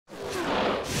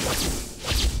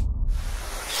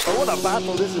what a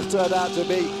battle this has turned out to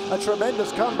be. A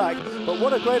tremendous comeback, but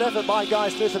what a great effort by Guy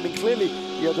Smith. I mean, clearly,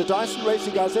 you know, the Dyson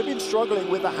Racing guys, they've been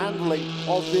struggling with the handling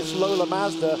of this Lola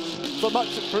Mazda for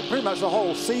pretty much the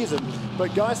whole season.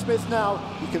 But Guy Smith now,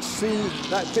 you can see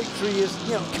that victory is,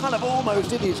 you know, kind of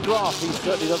almost in his grasp. He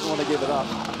certainly doesn't want to give it up.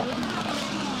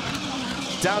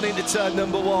 Down into turn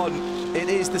number 1. It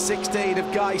is the 16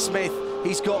 of Guy Smith.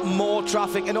 He's got more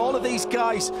traffic, and all of these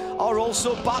guys are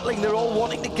also battling. They're all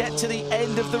wanting to get to the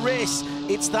end of the race.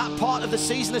 It's that part of the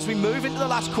season as we move into the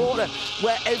last quarter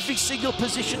where every single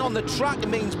position on the track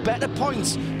means better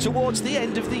points towards the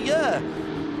end of the year.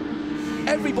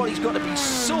 Everybody's got to be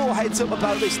so heads up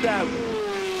about this now.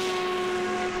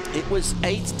 It was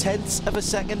 0.8 of a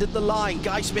second at the line.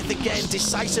 Guy Smith again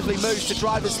decisively moves to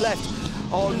driver's left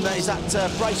on, is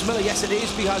that Bryce Miller? Yes, it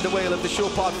is, behind the wheel of the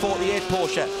Chopard 48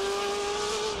 Porsche.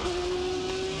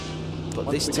 But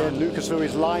once this again, time, Lucas through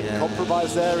his line,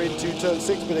 compromised there into turn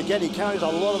 6, but again, he carries a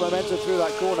lot of momentum through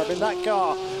that corner. I mean, that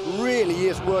car really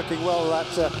is working well, that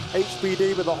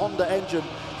HPD with the Honda engine.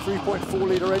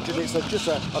 3.4-litre engine. It's just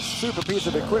a super piece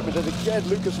of equipment. And again,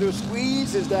 Lucas Luhr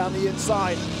squeezes down the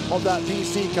inside of that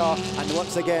PC car. And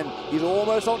once again, he's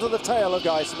almost onto the tail of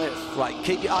Guy Smith. Right,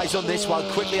 keep your eyes on this one.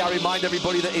 Quickly, I remind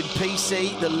everybody that in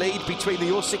PC, the lead between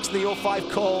the 06 and the 05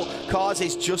 cars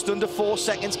is just under 4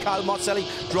 seconds. Kyle Marcelli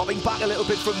dropping back a little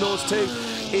bit from those two.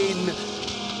 In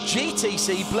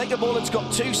GTC, Blake Mullen's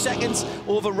got 2 seconds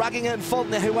over Ragginger and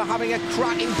Faulkner, who are having a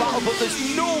cracking battle, but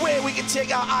there's no way we can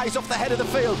take our eyes off the head of the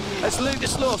field as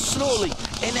Lucas Luhr slowly,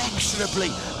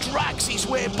 inexorably drags his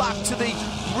way back to the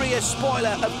rear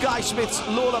spoiler of Guy Smith's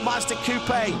Lola Mazda Coupe.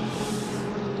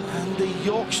 And the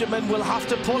Yorkshireman will have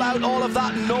to pull out all of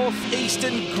that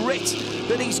northeastern grit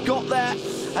that he's got there,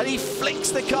 and he flicks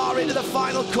the car into the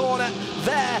final corner.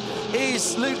 There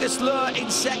is Lucas Luhr in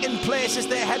second place as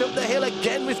they head up the hill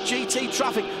again with GT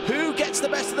traffic. Who gets the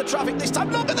best of the traffic this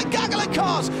time? Look at the gaggle of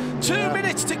cars. 2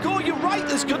 minutes to go. You're right,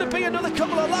 there's going to be another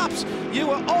couple of laps. You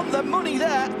were on the money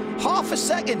there. Half a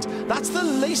second. That's the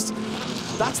least.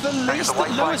 That's the least that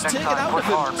Luhr's taken out of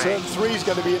him. Turn 3 is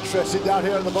going to be interesting down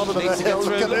here at the bottom of the hill.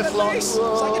 Look at this lot. It's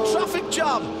like a traffic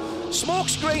jam. Smoke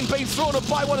screen being thrown up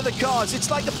by one of the cars. It's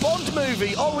like the Bond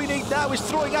movie. All we need now is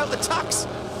throwing out the tax.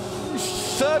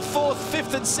 3rd, 4th,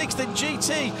 5th and 6th in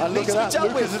GT. And look at that,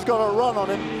 Lucas has got a run on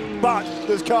him, but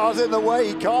there's cars in the way.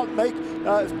 He can't make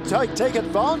take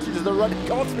advantage of the run. He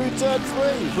got through turn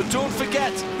 3. But don't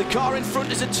forget, the car in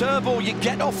front is a turbo. You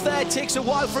get off there, it takes a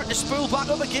while for it to spool back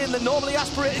up again. The normally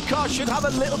aspirated car should have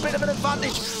a little bit of an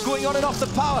advantage going on and off the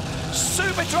power.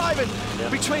 Super driving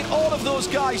between all of those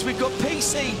guys. We've got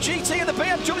PC, GT and the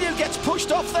BMW gets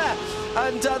pushed off there.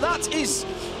 And that is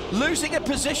losing a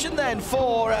position then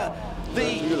for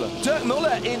Dirk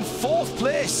Muller in 4th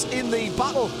place in the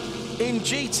battle in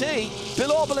GT.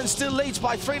 Bill Oberlin still leads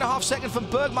by 3.5 seconds from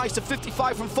Bergmeister,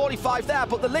 55 from 45 there,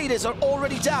 but the leaders are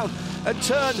already down at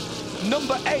turn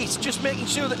number 8, just making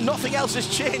sure that nothing else has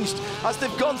changed as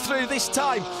they've gone through this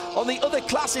time. On the other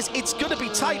classes, it's going to be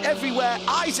tight everywhere,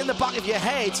 eyes in the back of your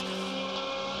head.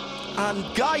 And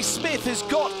Guy Smith has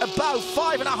got about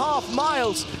 5.5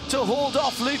 miles to hold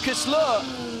off Lucas Luhr.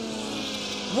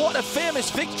 What a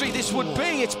famous victory this would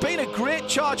be. It's been a great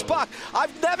charge back.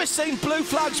 I've never seen blue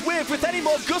flags waved with any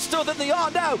more gusto than they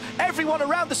are now. Everyone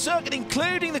around the circuit,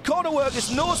 including the corner workers,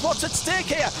 knows what's at stake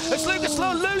here as Lucas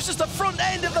Luhr loses the front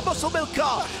end of the Muscle Milk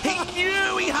car. He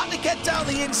knew he had to get down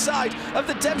the inside of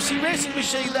the Dempsey racing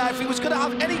machine there if he was going to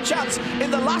have any chance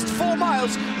in the last 4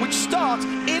 miles, which start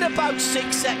in about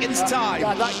 6 seconds' time.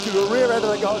 Yeah, the rear end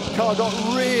of the car got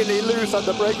really loose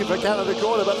under braking for Canada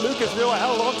Corner, but Lucas Luhr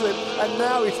held onto him, and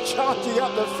now he's charging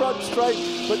up the front straight.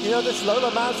 But you know, this Lola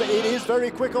Mazda, it is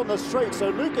very quick on the straight. So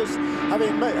Lucas,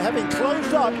 having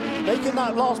closed up, making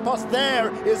that last pass,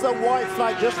 there is the white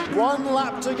flag. Just 1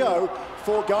 lap to go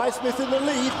for Guy Smith in the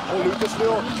lead, or Lucas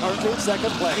Luhr currently in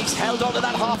 2nd place. He's held on to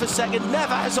that half a second.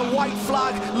 Never has a white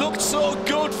flag looked so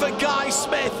good for Guy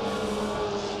Smith.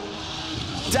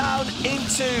 Down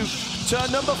into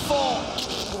turn number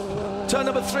 4. Turn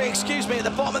number 3, excuse me, at the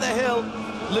bottom of the hill.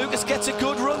 Lucas gets a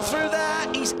good run through there.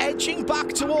 He's edging back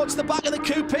towards the back of the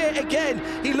coupe again.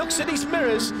 He looks at his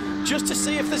mirrors just to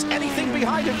see if there's anything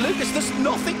behind him. Lucas, there's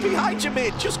nothing behind you,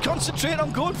 mate. Just concentrate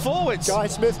on going forwards. Guy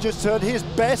Smith just turned his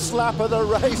best lap of the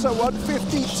race at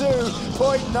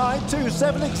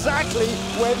 1:52.927, exactly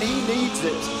when he needs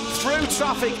it. Through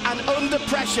traffic and under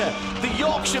pressure, the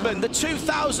Yorkshireman, the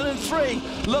 2003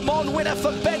 Le Mans winner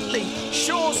for Bentley,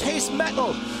 shows his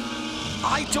mettle.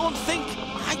 I don't think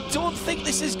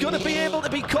this is going to be able to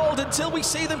be called until we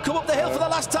see them come up the hill for the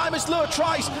last time as Luhr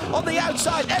tries on the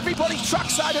outside. Everybody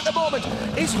trackside at the moment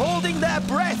is holding their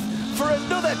breath for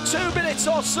another 2 minutes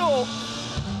or so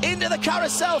into the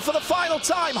carousel for the final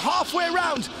time, halfway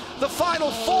round the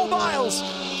final 4 miles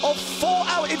of 4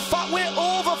 hours. In fact, we're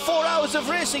over 4 hours of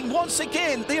racing. Once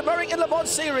again, the American Le Mans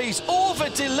Series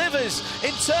over-delivers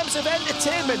in terms of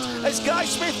entertainment as Guy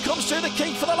Smith comes through the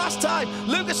kink for the last time.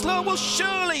 Lucas Luhr will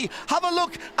surely have a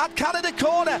look at Canada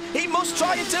Corner. He must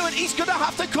try and do it. He's going to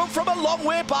have to come from a long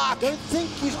way back. I don't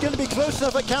think he's going to be close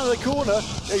enough at Canada Corner.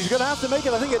 He's going to have to make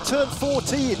it, I think, at turn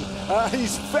 14.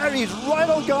 He's right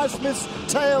on Guy Smith's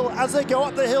tail as they go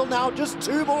up the hill now. Just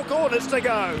 2 more corners to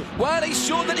go. Well, he's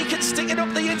shown that he can stick it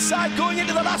up the inside going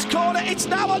into the last corner. It's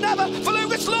now or never for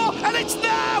Lucas Luhr, and it's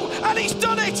now, and he's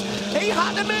done it. He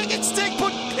had to make it stick,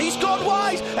 but he's gone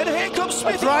wide, and here comes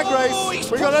Smith. A drag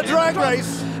race. We got a drag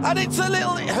race. And it's a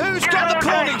little, who's got the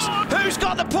ponies? Who's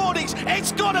got the ponies?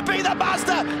 It's got to be the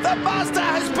Mazda. The Mazda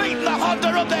has beaten the Honda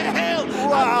up the hill.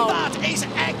 Wow. And that is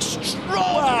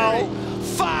extraordinary. Wow.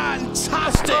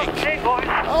 Fantastic.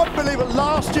 Unbelievable.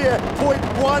 Last year,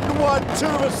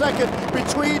 0.112 of a second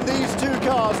between these 2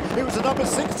 cars. It was the number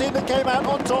 16 that came out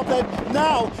on top then.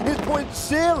 Now it's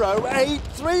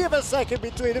 0.083 of a second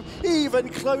between them. Even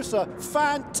closer.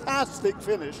 Fantastic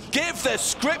finish. Give the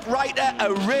script writer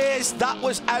a raise. That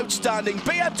was outstanding.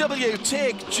 BMW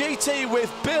take GT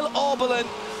with Bill Oberlin.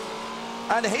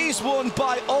 And he's won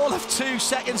by all of 2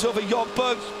 seconds over Jörg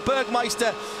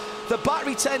Bergmeister. The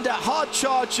Battery Tender Hard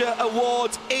Charger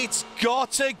Award, it's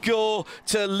got to go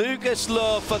to Lucas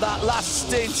Luhr for that last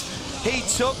stint. He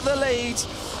took the lead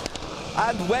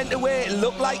and went away. It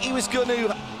looked like he was going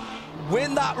to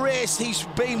win that race. He's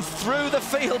been through the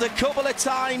field a couple of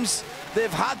times.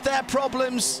 They've had their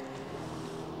problems.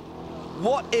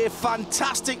 What a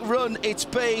fantastic run it's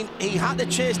been. He had to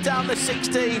chase down the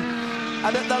 16.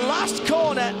 And at the last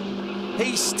corner,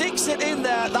 he sticks it in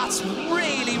there. That's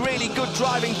really, really good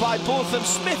driving by both of them.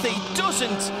 Smithy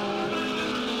doesn't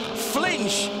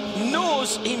flinch,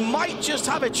 knows he might just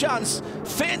have a chance,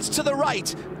 feints to the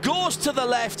right, goes to the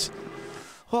left.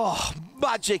 Oh,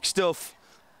 magic stuff.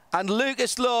 And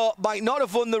Lucas Luhr might not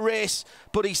have won the race,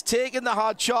 but he's taken the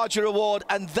Hard Charger Award,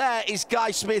 and there is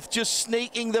Guy Smith just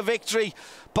sneaking the victory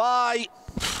by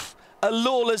a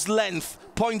lawless length,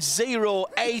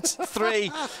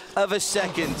 0.083 of a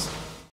second.